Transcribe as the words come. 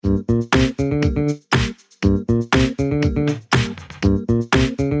Ice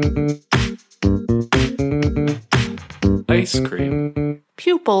cream.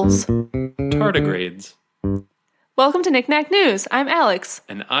 Pupils. Tardigrades. Welcome to Knick-Knack News. I'm Alex.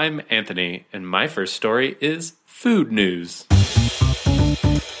 And I'm Anthony, and my first story is food news.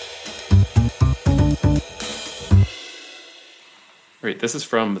 Right, this is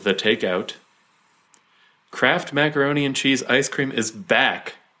from The Takeout. Kraft macaroni and cheese ice cream is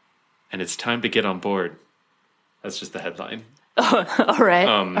back, and it's time to get on board. That's just the headline. Oh, all right.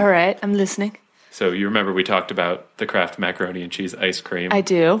 All right. I'm listening. So you remember we talked about the Kraft macaroni and cheese ice cream. I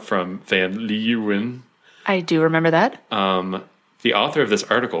do. From Van Leeuwen. I do remember that. The author of this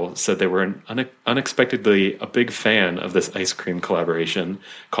article said they were unexpectedly a big fan of this ice cream collaboration,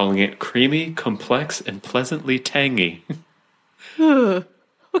 calling it creamy, complex, and pleasantly tangy.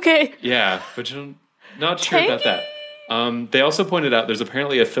 Okay. Yeah, but I'm not sure about that. They also pointed out there's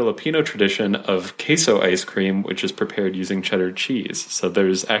apparently a Filipino tradition of queso ice cream, which is prepared using cheddar cheese. So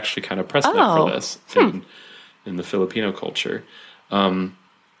there's actually kind of precedent for this in the Filipino culture.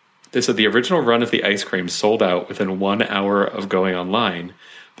 They said the original run of the ice cream sold out within 1 hour of going online,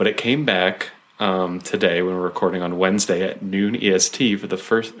 but it came back today when we're recording on Wednesday at noon EST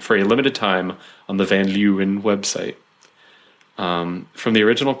for a limited time on the Van Leeuwen website. From the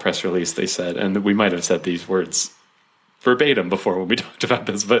original press release, they said, and we might have said these words verbatim before when we talked about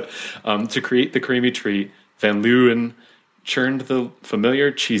this, but to create the creamy treat, Van Leeuwen churned the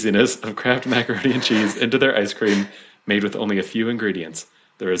familiar cheesiness of Kraft macaroni and cheese into their ice cream made with only a few ingredients.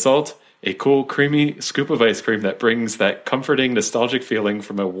 The result, a cool, creamy scoop of ice cream that brings that comforting, nostalgic feeling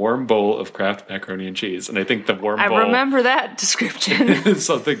from a warm bowl of Kraft macaroni and cheese. And I think the warm bowl... I remember that description. is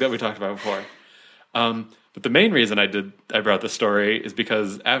something that we talked about before. But the main reason I brought the story is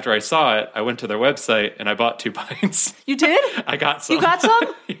because after I saw it, I went to their website and I bought 2 pints. You did? I got some. You got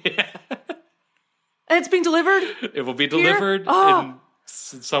some? Yeah. And it's being delivered? It will be delivered in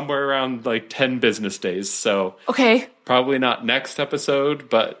somewhere around like 10 business days. So okay. Probably not next episode,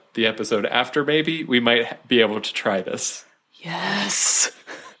 but the episode after maybe, we might be able to try this. Yes.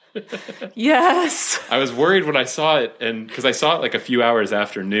 Yes. I was worried when I saw it, and because I saw it like a few hours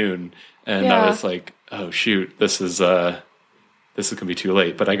after noon, and I was like, oh shoot, this is gonna be too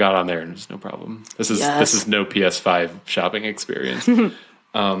late. But I got on there and there's no problem. This is no PS5 shopping experience.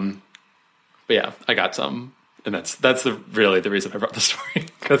 But yeah, I got some, and that's really the reason I brought the story,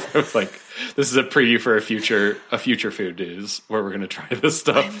 because I was like, this is a preview for a future food news where we're gonna try this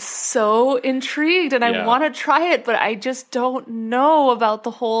stuff. I'm so intrigued, and I want to try it, but I just don't know about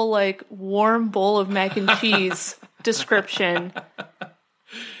the whole like warm bowl of mac and cheese description.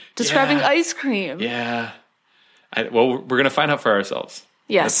 Describing ice cream. Yeah. Well, we're going to find out for ourselves.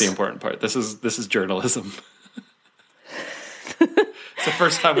 Yes. That's the important part. This is journalism. It's the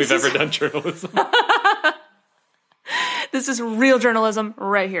first time we've ever done journalism. This is real journalism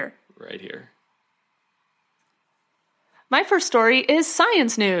right here. Right here. My first story is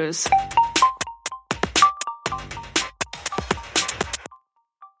science news.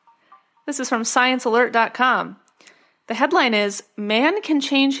 This is from sciencealert.com. The headline is, Man can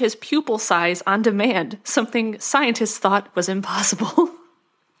change his pupil size on demand, something scientists thought was impossible.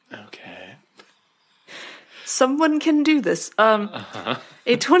 Okay. Someone can do this. A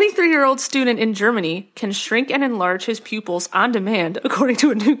 23-year-old student in Germany can shrink and enlarge his pupils on demand, according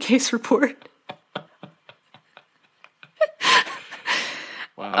to a new case report.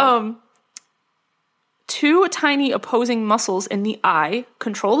 Wow. 2 tiny opposing muscles in the eye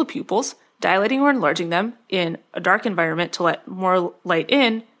control the pupils, dilating or enlarging them in a dark environment to let more light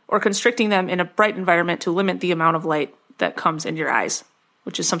in, or constricting them in a bright environment to limit the amount of light that comes into your eyes,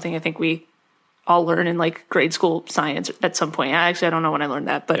 which is something I think we all learn in like grade school science at some point. I don't know when I learned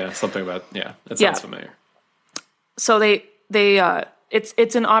that, but yeah, something about that sounds familiar. So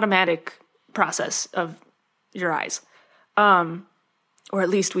it's an automatic process of your eyes, or at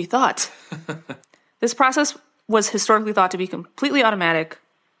least we thought. This process was historically thought to be completely automatic.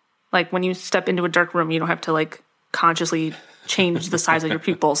 Like when you step into a dark room, you don't have to like consciously change the size of your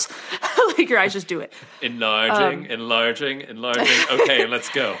pupils. Like your eyes just do it. Enlarging. Okay, let's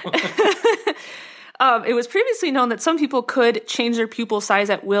go. It was previously known that some people could change their pupil size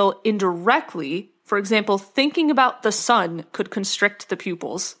at will indirectly. For example, thinking about the sun could constrict the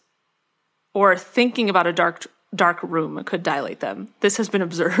pupils, or thinking about a dark room could dilate them. This has been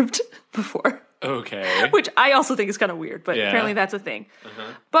observed before. Okay. Which I also think is kind of weird, but apparently that's a thing.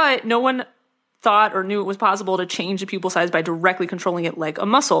 But no one thought or knew it was possible to change the pupil size by directly controlling it like a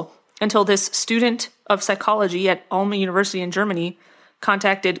muscle until this student of psychology at Ulm University in Germany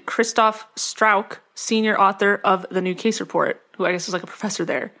contacted Christoph Strauch, senior author of the new case report, who I guess was like a professor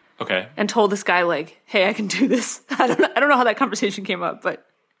there. Okay. And told this guy, like, hey, I can do this. I don't know how that conversation came up, but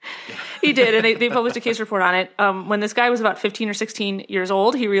he did, and they published a case report on it. When this guy was about 15 or 16 years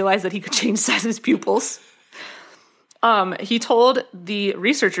old, he realized that he could change the size of his pupils. He told the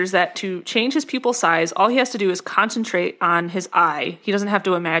researchers that to change his pupil size, all he has to do is concentrate on his eye. He doesn't have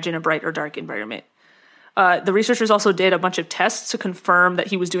to imagine a bright or dark environment. The researchers also did a bunch of tests to confirm that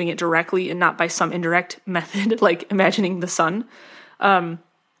he was doing it directly and not by some indirect method, like imagining the sun.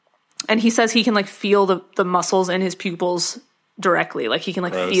 And he says he can, like, feel the muscles in his pupils directly. Like, he can,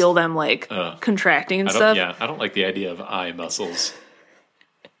 like, Gross. feel them, like, contracting and stuff. Yeah, I don't like the idea of eye muscles.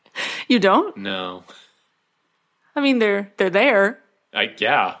 You don't? No. I mean, they're there.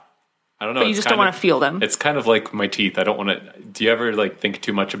 Yeah. I don't know. But you just don't want to feel them. It's kind of like my teeth. I don't want to... Do you ever, like, think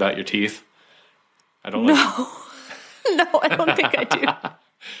too much about your teeth? I don't No. like... No, I don't think I do.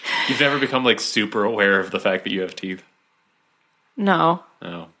 You've never become, like, super aware of the fact that you have teeth? No.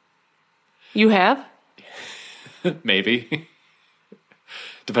 No. You have? Maybe.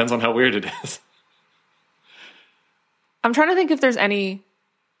 Depends on how weird it is. I'm trying to think if there's any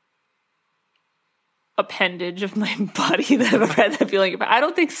appendage of my body that I've had that feeling about. I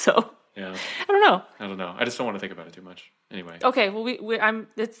don't think so. Yeah. I don't know. I don't know. I just don't want to think about it too much. Anyway. Okay, well, I'm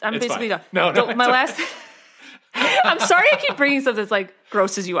basically done. No, my last... I'm sorry I keep bringing stuff that's, like,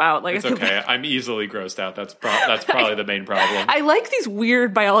 grosses you out. Like, it's okay. I'm easily grossed out. That's probably the main problem. I like these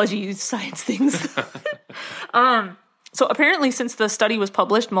weird biology science things. So apparently, since the study was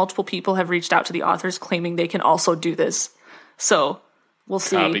published, multiple people have reached out to the authors claiming they can also do this. So we'll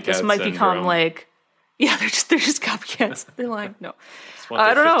see. Copycat This might syndrome. become like, yeah, they're just copycats. They're lying. No,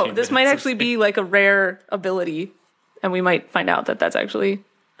 I don't know. This might actually be like a rare ability, and we might find out that that's actually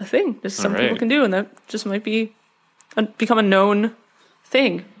a thing. Just some people can do, and that just might be become a known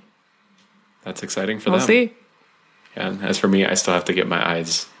thing. That's exciting for them. We'll see. Yeah, and as for me, I still have to get my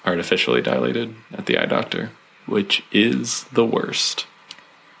eyes artificially dilated at the eye doctor, which is the worst.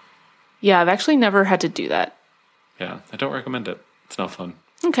 Yeah, I've actually never had to do that. Yeah, I don't recommend it. It's not fun.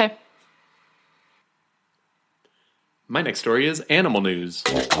 Okay. My next story is animal news.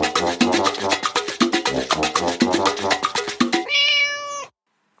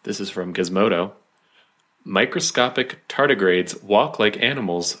 This is from Gizmodo. Microscopic tardigrades walk like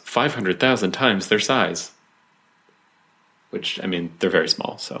animals 500,000 times their size. Which, I mean, they're very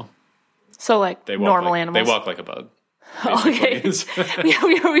small, so... So, like, normal like, animals. They walk like a bug. Okay.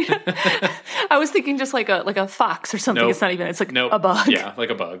 I was thinking just like a fox or something. Nope. It's not even. It's like Nope. a bug. Yeah, like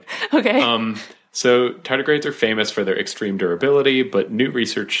a bug. Okay. So tardigrades are famous for their extreme durability, but new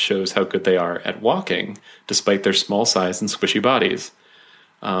research shows how good they are at walking, despite their small size and squishy bodies.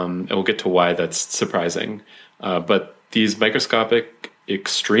 And we'll get to why that's surprising. But these microscopic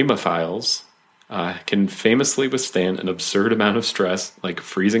extremophiles can famously withstand an absurd amount of stress, like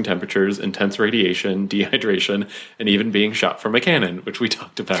freezing temperatures, intense radiation, dehydration, and even being shot from a cannon, which we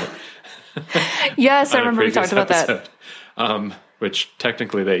talked about. Yes, I remember we talked about that. Which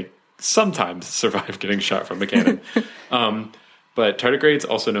technically they sometimes survive getting shot from a cannon. But tardigrades,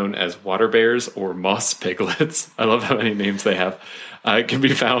 also known as water bears or moss piglets, I love how many names they have, can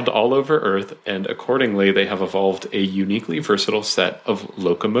be found all over Earth, and accordingly they have evolved a uniquely versatile set of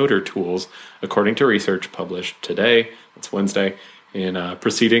locomotor tools, according to research published today, it's Wednesday, in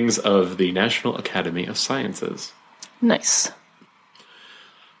Proceedings of the National Academy of Sciences. Nice.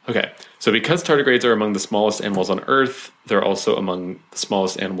 Okay, so because tardigrades are among the smallest animals on Earth, they're also among the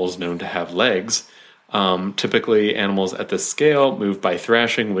smallest animals known to have legs. Typically, animals at this scale move by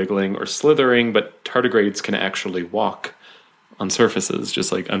thrashing, wiggling, or slithering, but tardigrades can actually walk on surfaces,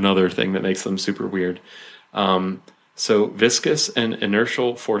 just like another thing that makes them super weird. So viscous and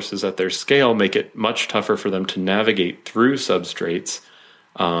inertial forces at their scale make it much tougher for them to navigate through substrates.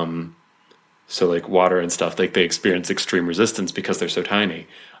 So like water and stuff, like they experience extreme resistance because they're so tiny.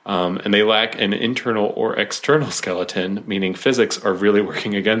 And they lack an internal or external skeleton, meaning physics are really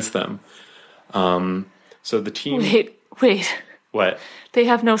working against them. So the team... Wait. What? They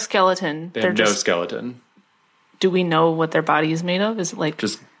have no skeleton. They have no skeleton. Do we know what their body is made of? Is it like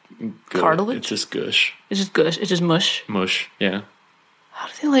just cartilage? It's just gush. It's just gush. It's just mush. Mush, yeah. How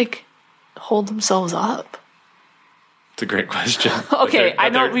do they like hold themselves up? It's a great question. Okay, I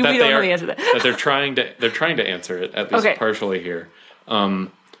know we don't know the answer to that. But they're trying to answer it, at least partially here.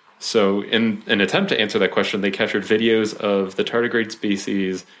 So in an attempt to answer that question, they captured videos of the tardigrade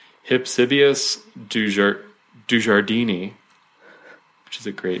species Hypsibius dujardini, which is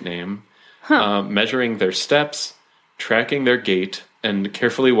a great name, measuring their steps, tracking their gait, and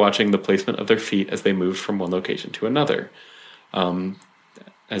carefully watching the placement of their feet as they moved from one location to another.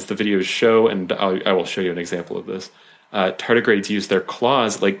 As the videos show, and I will show you an example of this, tardigrades use their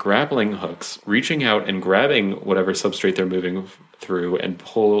claws like grappling hooks, reaching out and grabbing whatever substrate they're moving through and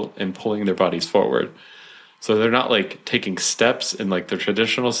pulling their bodies forward. So they're not like taking steps in like the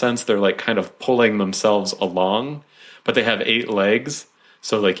traditional sense. They're like kind of pulling themselves along, but they have 8 legs.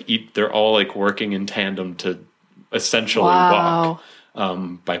 So like they're all like working in tandem to essentially walk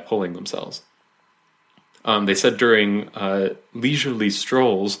by pulling themselves. They said during leisurely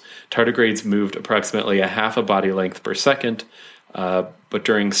strolls, tardigrades moved approximately a half a body length per second, but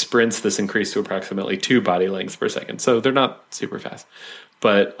during sprints, this increased to approximately 2 body lengths per second. So they're not super fast,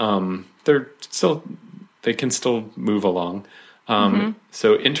 but they can still move along.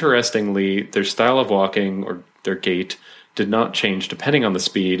 So interestingly, their style of walking or their gait did not change depending on the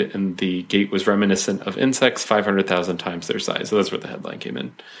speed, and the gait was reminiscent of insects 500,000 times their size. So that's where the headline came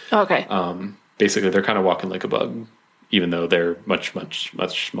in. Okay. Basically, they're kind of walking like a bug, even though they're much, much,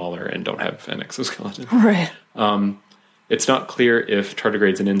 much smaller and don't have an exoskeleton. Right. It's not clear if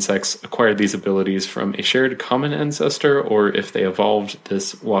tardigrades and insects acquired these abilities from a shared common ancestor or if they evolved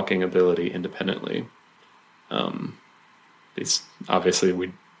this walking ability independently. Obviously,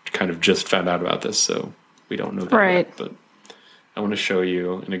 we kind of just found out about this, so we don't know that yet. But I want to show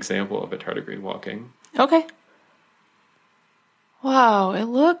you an example of a tardigrade walking. Okay. Wow, it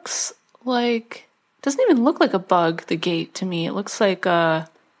looks like... doesn't even look like a bug, the gait, to me. It looks like a...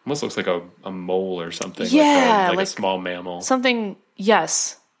 almost looks like a mole or something. Yeah. Like a small mammal. Something,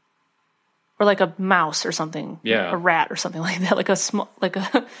 yes. Or like a mouse or something. Yeah. A rat or something like that. Like a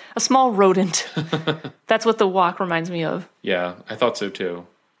small rodent. That's what the walk reminds me of. Yeah, I thought so too.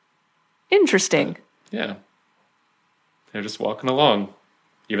 Interesting. Yeah. They're just walking along.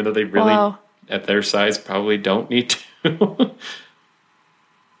 Even though they really, at their size, probably don't need to.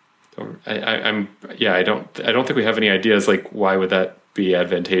 I don't think we have any ideas like why would that be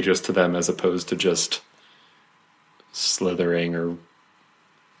advantageous to them as opposed to just slithering or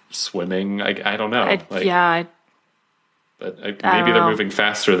swimming. I don't know. Maybe they're moving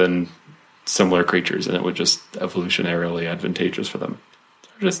faster than similar creatures, and it would just evolutionarily advantageous for them.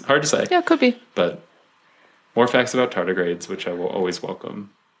 Just hard to say. Yeah, it could be. But more facts about tardigrades, which I will always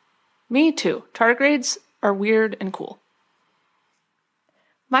welcome. Me too. Tardigrades are weird and cool.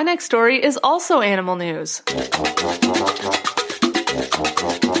 My next story is also animal news.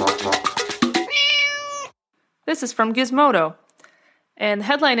 This is from Gizmodo. And the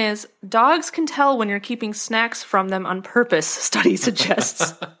headline is, Dogs can tell when you're keeping snacks from them on purpose, study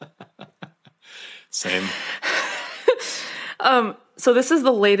suggests. Same. So this is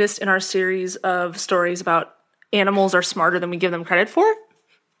the latest in our series of stories about animals are smarter than we give them credit for.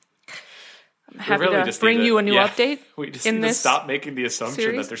 I'm happy to bring you a new update. We just need to stop making the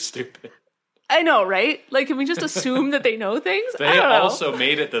assumption that they're stupid. I know, right? Like, can we just assume that they know things? They also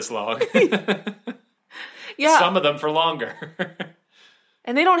made it this long. Yeah. Some of them for longer.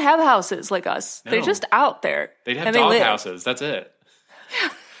 And they don't have houses like us. No. They're just out there. They'd have dog houses. That's it.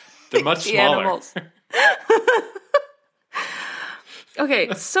 They're much smaller. Animals.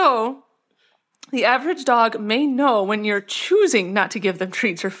 Okay, so the average dog may know when you're choosing not to give them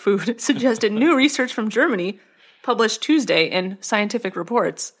treats or food, suggested new research from Germany published Tuesday in Scientific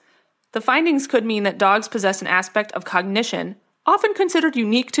Reports. The findings could mean that dogs possess an aspect of cognition often considered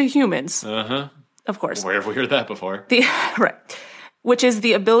unique to humans. Uh-huh. Of course. Where have we heard that before? Right. Which is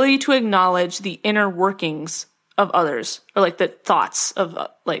the ability to acknowledge the inner workings of others, or like the thoughts of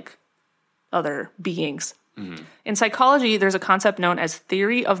other beings. Mm-hmm. In psychology, there's a concept known as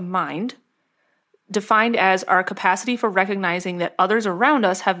theory of mind, defined as our capacity for recognizing that others around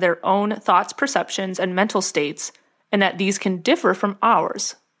us have their own thoughts, perceptions, and mental states, and that these can differ from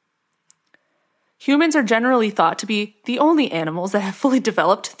ours. Humans are generally thought to be the only animals that have fully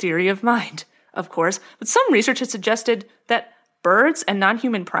developed theory of mind, of course, but some research has suggested that birds and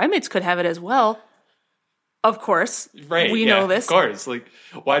non-human primates could have it as well. Of course. Right. We know this. Of course. Like,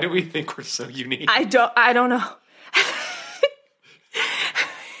 why do we think we're so unique? I don't know.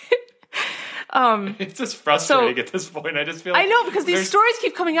 It's just frustrating at this point. I just feel I know, because these stories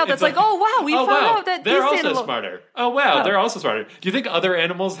keep coming out that's like, oh wow, we found out that they're also animal... smarter. Oh wow, they're also smarter. Do you think other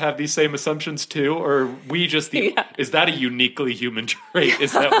animals have these same assumptions too, or we just is that a uniquely human trait?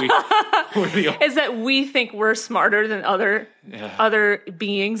 Is that is that we think we're smarter than other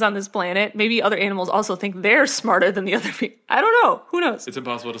beings on this planet? Maybe other animals also think they're smarter than the other beings. I don't know. Who knows? It's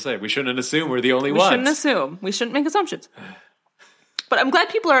impossible to say. We shouldn't assume we're the only ones. We shouldn't assume. We shouldn't make assumptions. But I'm glad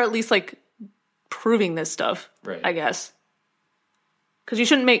people are at least like proving this stuff, right? I guess. Because you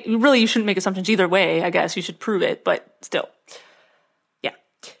shouldn't make assumptions either way, I guess. You should prove it, but still. Yeah.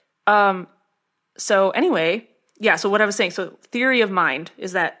 So anyway, so what I was saying, so theory of mind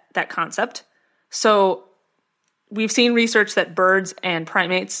is that concept. So we've seen research that birds and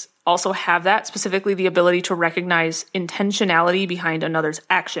primates also have that, specifically the ability to recognize intentionality behind another's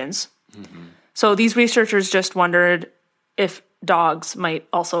actions. Mm-hmm. So these researchers just wondered if dogs might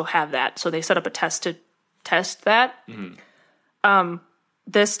also have that. So they set up a test to test that. Mm-hmm.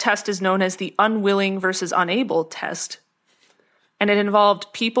 This test is known as the unwilling versus unable test. And it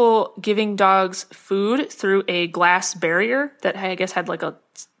involved people giving dogs food through a glass barrier that I guess had like a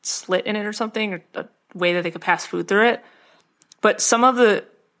slit in it or something, or a way that they could pass food through it. But some of the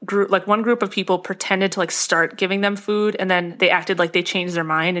group, like one group of people pretended to like start giving them food, and then they acted like they changed their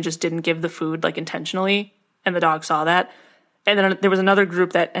mind and just didn't give the food like intentionally. And the dog saw that. And then there was another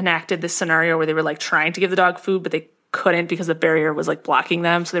group that enacted this scenario where they were like trying to give the dog food, but they couldn't because the barrier was like blocking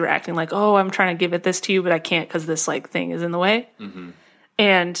them. So they were acting like, oh, I'm trying to give it this to you, but I can't because this like thing is in the way. Mm-hmm.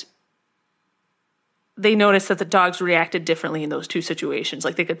 And they noticed that the dogs reacted differently in those two situations.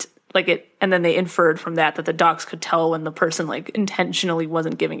 Like they could and then they inferred from that the dogs could tell when the person like intentionally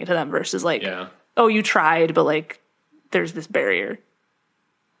wasn't giving it to them versus like, oh, you tried, but like there's this barrier.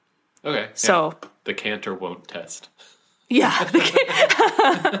 Okay. So the can't or won't test. Yeah.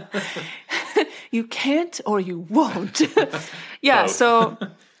 You can't or you won't. Yeah. Both. So,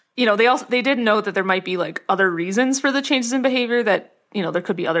 they did note that there might be like other reasons for the changes in behavior, that, there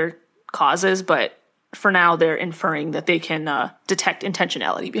could be other causes, but for now they're inferring that they can detect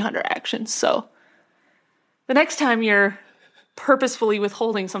intentionality behind our actions. So the next time you're purposefully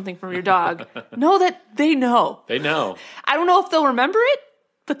withholding something from your dog, know that they know. They know. I don't know if they'll remember it,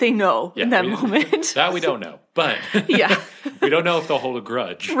 but they know in that moment. That we don't know. But yeah. We don't know if they'll hold a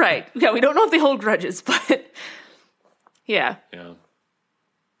grudge. Right. Yeah, we don't know if they hold grudges, but yeah. Yeah.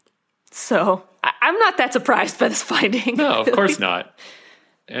 So I'm not that surprised by this finding. No, of course not.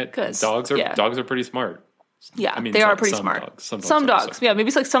 Dogs are pretty smart. Yeah, I mean, they are pretty smart. Some dogs. Yeah, maybe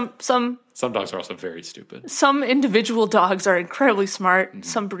it's like some dogs are also very stupid. Some individual dogs are incredibly smart. Mm-hmm.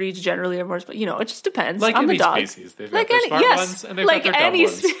 Some breeds generally are more, but it just depends on the dog. Species, they've got their smart ones and they've got their dumb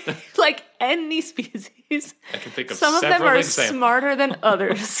ones. Like any species, I can think of some of them are examples. Smarter than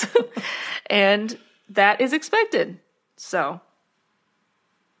others, and that is expected. So,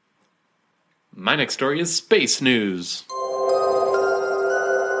 my next story is space news.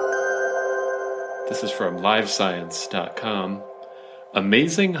 This is from livescience.com.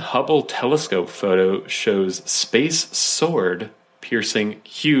 Amazing Hubble telescope photo shows space sword piercing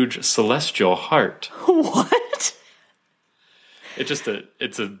huge celestial heart. What? It's a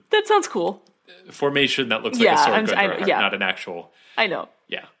that sounds cool. Formation that looks like a sword going through a heart, not an actual. I know.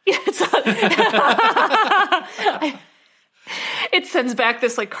 Yeah. It's not, it sends back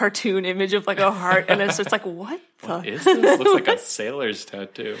this like cartoon image of like a heart, and it's just like, what is this? Looks like a sailor's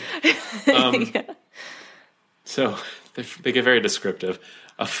tattoo. Yeah. So they get very descriptive.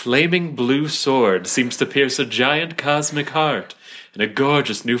 A flaming blue sword seems to pierce a giant cosmic heart in a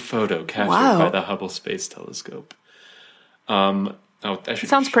gorgeous new photo captured by the Hubble Space Telescope. It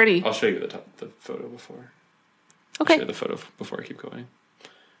sounds pretty. I'll show you the photo before. Okay. I'll show you the photo before I keep going.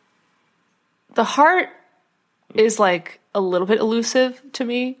 The heart is like a little bit elusive to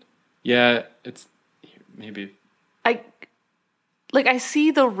me. Yeah, it's maybe. I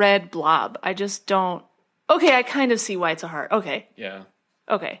see the red blob. I just don't. Okay, I kind of see why it's a heart. Okay. Yeah.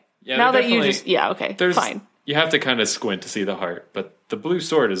 Okay. Yeah, now that you just okay, fine. You have to kind of squint to see the heart, but the blue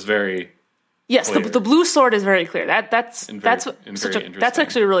sword is very. Yes, the blue sword is very clear. That's interesting. That's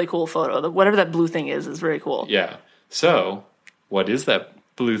actually a really cool photo. Whatever that blue thing is very cool. Yeah. So, what is that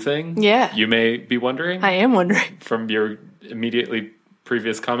blue thing? Yeah. You may be wondering. I am wondering. From your immediately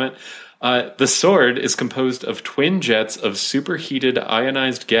previous comment. The sword is composed of twin jets of superheated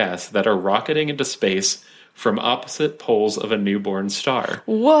ionized gas that are rocketing into space from opposite poles of a newborn star.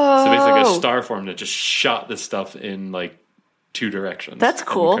 Whoa. So basically a star formed that just shot this stuff in like two directions. That's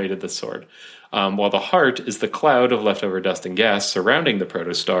cool. And created this sword. While the heart is the cloud of leftover dust and gas surrounding the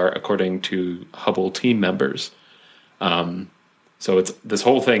protostar, according to Hubble team members. So this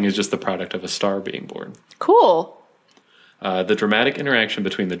whole thing is just the product of a star being born. Cool. The dramatic interaction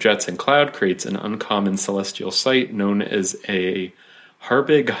between the jets and cloud creates an uncommon celestial sight known as a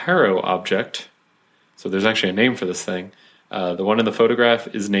Harbig-Haro object. So there's actually a name for this thing. The one in the photograph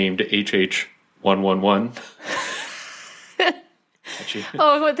is named HH111.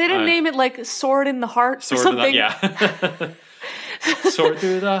 Oh, they didn't name it like Sword in the Heart or something? Sword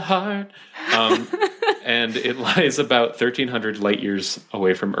through the heart. And it lies about 1,300 light years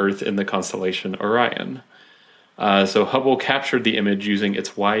away from Earth in the constellation Orion. So Hubble captured the image using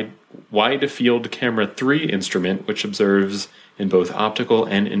its wide field camera 3 instrument, which observes in both optical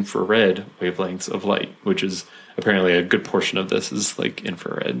and infrared wavelengths of light, which is apparently a good portion of this is like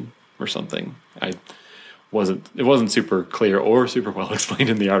infrared or something. wasn't super clear or super well explained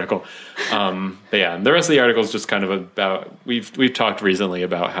in the article. But yeah, and the rest of the article is just kind of about we've talked recently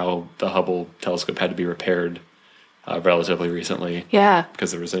about how the Hubble telescope had to be repaired relatively recently. Yeah,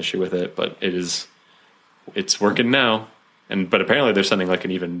 because there was an issue with it, but it's working now. But apparently they're sending like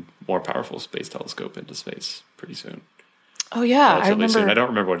an even more powerful space telescope into space pretty soon. Oh yeah, I remember. Soon. I don't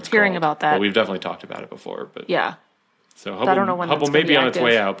remember what it's hearing called, about that. But we've definitely talked about it before. But yeah, so Hubble, I don't know when Hubble that's may be on active. its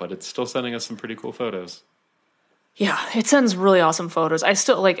way out, but it's still sending us some pretty cool photos. Yeah, it sends really awesome photos. I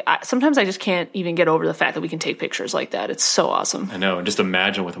still sometimes I just can't even get over the fact that we can take pictures like that. It's so awesome. I know, and just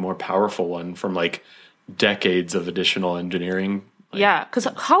imagine with a more powerful one from like decades of additional engineering. Yeah, because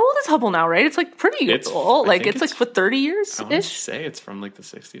how old is Hubble now, right? It's like pretty old. Like it's like for 30 years-ish? I want to say it's from like the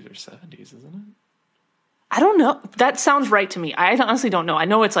 60s or 70s, isn't it? I don't know. That sounds right to me. I honestly don't know. I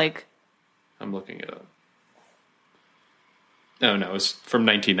know it's like... I'm looking it up. No, it's from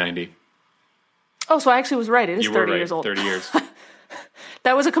 1990. Oh, so I actually was right. It is you 30 were right, years old. 30 years.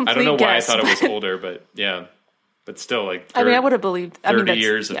 That was a complete guess. I don't know why I thought it was older, but yeah. But still, like, I would have believed 30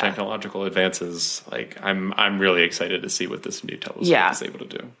 years of technological advances. Like, I'm really excited to see what this new telescope is able to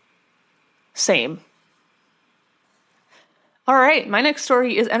do. Same. All right, my next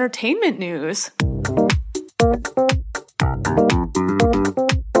story is entertainment news.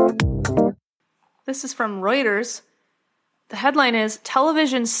 This is from Reuters. The headline is,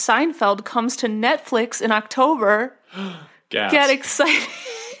 Television Seinfeld comes to Netflix in October. Gasp. Get excited.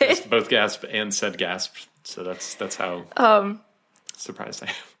 Yes, both gasp and said gasp. So that's how surprised I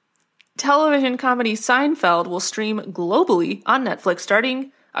am. Television comedy Seinfeld will stream globally on Netflix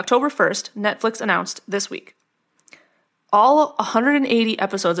starting October 1st, Netflix announced this week. All 180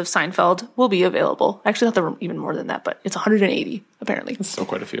 episodes of Seinfeld will be available. I actually thought there were even more than that, but it's 180, apparently. It's still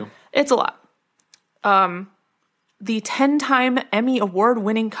quite a few. It's a lot. The 10-time Emmy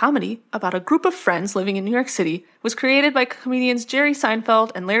Award-winning comedy about a group of friends living in New York City was created by comedians Jerry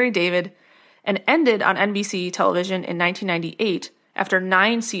Seinfeld and Larry David and ended on NBC television in 1998 after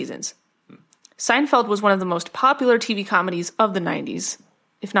 9 seasons. Seinfeld was one of the most popular TV comedies of the 90s,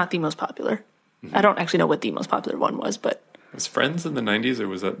 if not the most popular. Mm-hmm. I don't actually know what the most popular one was, but... Was Friends in the 90s, or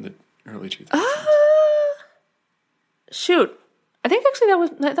was that in the early 2000s? Shoot. I think actually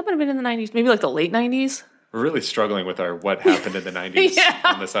that might have been in the 90s, maybe like the late 90s. We're really struggling with our what happened in the 90s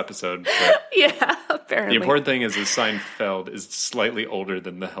on this episode. But yeah, apparently. The important thing is Seinfeld is slightly older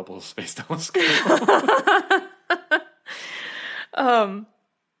than the Hubble Space Telescope.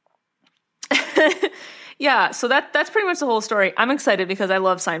 Yeah, so that's pretty much the whole story. I'm excited because I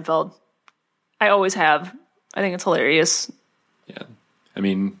love Seinfeld. I always have. I think it's hilarious. Yeah. I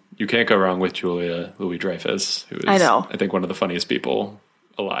mean, you can't go wrong with Julia Louis-Dreyfus, who is, I think, one of the funniest people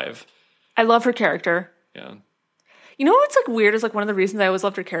alive. I love her character. Yeah. You know what's like weird is like one of the reasons I always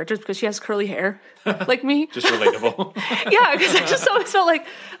loved her character is because she has curly hair, like me. Just relatable. Yeah, because I just always felt like,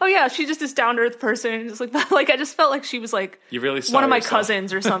 oh yeah, she's just this down to earth person, just like that. Like I just felt like she was like you really saw one of my yourself.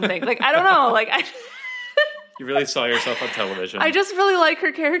 cousins or something. Like I don't know, like I. You really saw yourself on television. I just really like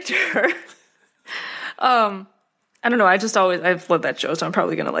her character. I don't know. I've loved that show, so I'm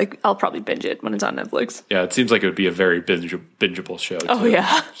probably I'll probably binge it when it's on Netflix. Yeah, it seems like it would be a very bingeable show. Too. Oh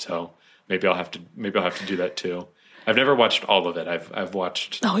yeah. So maybe I'll have to do that too. I've never watched all of it. I've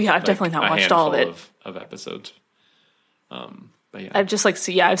watched. Oh yeah, I've definitely not watched all of it. Of episodes. But yeah, I've just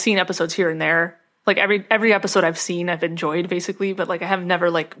I've seen episodes here and there. Like every episode I've seen, I've enjoyed basically, but like I have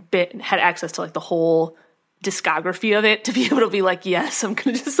never had access to like the whole discography of it to be able to be like, yes, I'm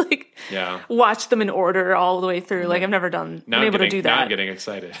gonna just watch them in order all the way through. Like I've never been able to do that. Now I'm getting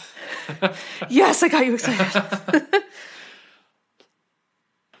excited. Yes, I got you excited.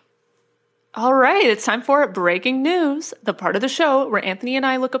 All right, it's time for breaking news, the part of the show where Anthony and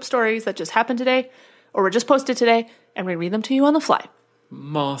I look up stories that just happened today or were just posted today, and we read them to you on the fly.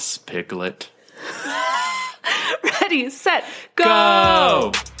 Moss Piglet. Ready, set,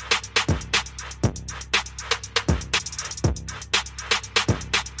 go!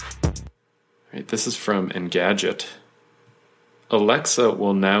 Right, this is from Engadget. Alexa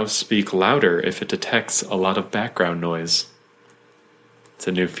will now speak louder if it detects a lot of background noise. It's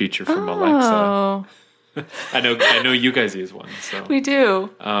a new feature from Alexa. I know you guys use one. So. We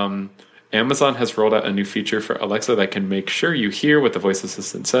do. Amazon has rolled out a new feature for Alexa that can make sure you hear what the voice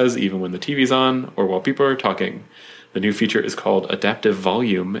assistant says even when the TV's on or while people are talking. The new feature is called Adaptive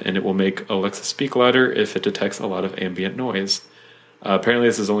Volume, and it will make Alexa speak louder if it detects a lot of ambient noise. Apparently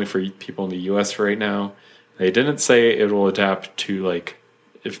this is only for people in the US for right now. They didn't say it will adapt to, like,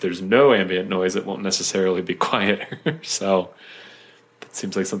 if there's no ambient noise, it won't necessarily be quieter. So that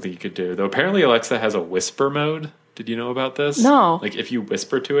seems like something you could do. Though apparently Alexa has a whisper mode Did you know about this? No. Like, if you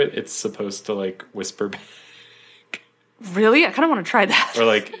whisper to it, it's supposed to, like, whisper back. Really? I kind of want to try that. Or,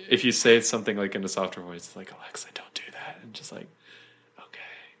 like, if you say something, like, in a softer voice, it's like, Alexa, don't do that. And just like, okay,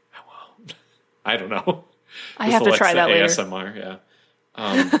 I won't. I don't know. I have to try that later. ASMR,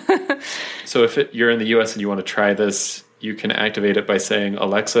 yeah. So if you're in the US and you want to try this, you can activate it by saying,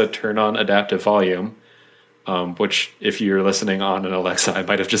 Alexa, turn on adaptive volume. Which, if you're listening on an Alexa, I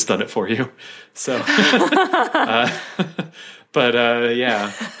might have just done it for you. So,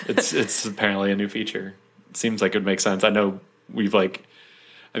 yeah, it's apparently a new feature. It seems like it would make sense. I know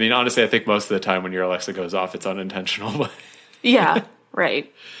honestly, I think most of the time when your Alexa goes off, it's unintentional. But yeah,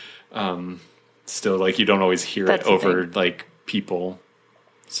 right. Still, like, you don't always hear it over, like, people.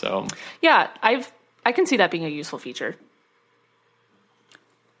 So, yeah, I can see that being a useful feature.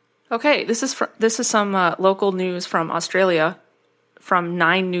 Okay, this is some local news from Australia, from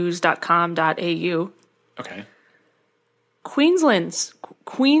 9news.com.au. Okay. Queensland's,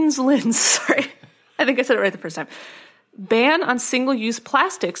 sorry, I think I said it right the first time. Ban on single-use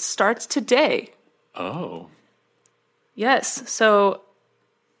plastics starts today. Oh. Yes, so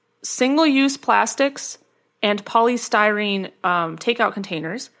single-use plastics and polystyrene takeout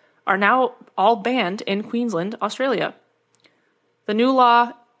containers are now all banned in Queensland, Australia. The new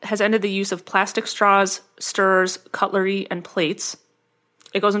law has ended the use of plastic straws, stirrers, cutlery, and plates.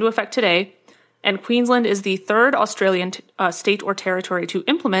 It goes into effect today, and Queensland is the third Australian state or territory to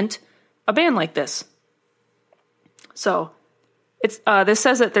implement a ban like this. So, this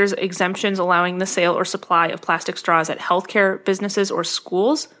says that there's exemptions allowing the sale or supply of plastic straws at healthcare businesses or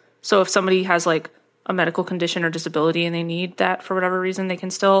schools. So if somebody has, like, a medical condition or disability and they need that for whatever reason, they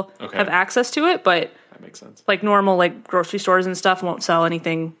can still have access to it, but that makes sense. Like normal, like, grocery stores and stuff won't sell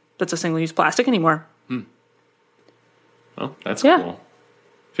anything that's a single-use plastic anymore. Well, that's cool.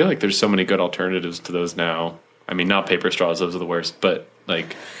 I feel like there's so many good alternatives to those now. I mean, not paper straws; those are the worst. But,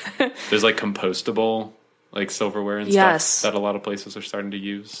 like, there's, like, compostable, like, silverware and stuff that a lot of places are starting to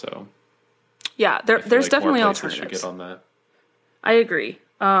use. So, yeah, there's definitely alternatives. Should get on that. I agree.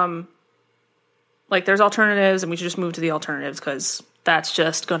 Like, there's alternatives, and we should just move to the alternatives because that's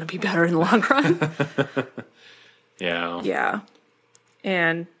just going to be better in the long run. Yeah. Yeah.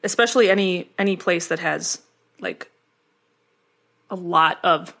 And especially any place that has, like, a lot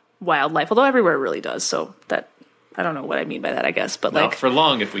of wildlife, although everywhere really does. So that, I don't know what I mean by that, I guess. But, not for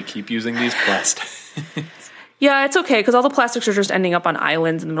long if we keep using these plastics. Yeah, it's okay because all the plastics are just ending up on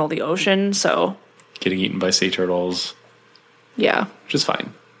islands in the middle of the ocean. So getting eaten by sea turtles. Yeah. Which is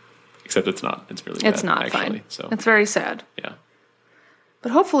fine. Except it's not. It's really bad, it's not actually, fine. So. It's very sad. Yeah.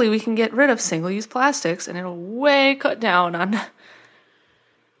 But hopefully we can get rid of single-use plastics and it'll way cut down on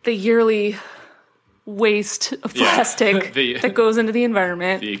the yearly waste of plastic that goes into the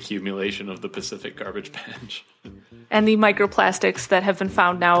environment. The accumulation of the Pacific garbage patch. And the microplastics that have been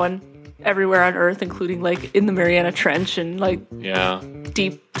found now and everywhere on Earth, including, like, in the Mariana Trench and, like,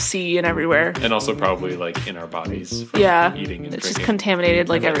 deep sea and everywhere. And also probably, like, in our bodies from eating and it's drinking. Just contaminated,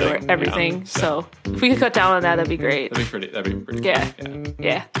 like, everything. Yeah. So if we could cut down on that, that'd be great. That'd be pretty cool.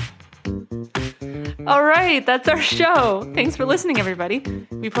 Yeah. All right, that's our show. Thanks for listening, everybody.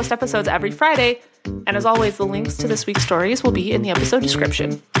 We post episodes every Friday, and as always, the links to this week's stories will be in the episode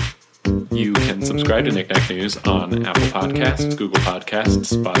description. You can subscribe to Knick-Knack News on Apple Podcasts, Google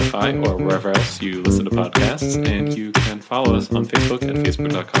Podcasts, Spotify, or wherever else you listen to podcasts. And you can follow us on Facebook at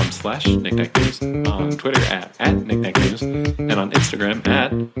facebook.com/KnickKnackNews, on Twitter at KnickKnackNews, and on Instagram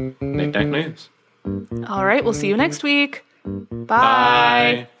at KnickKnackNews. All right, we'll see you next week.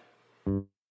 Bye.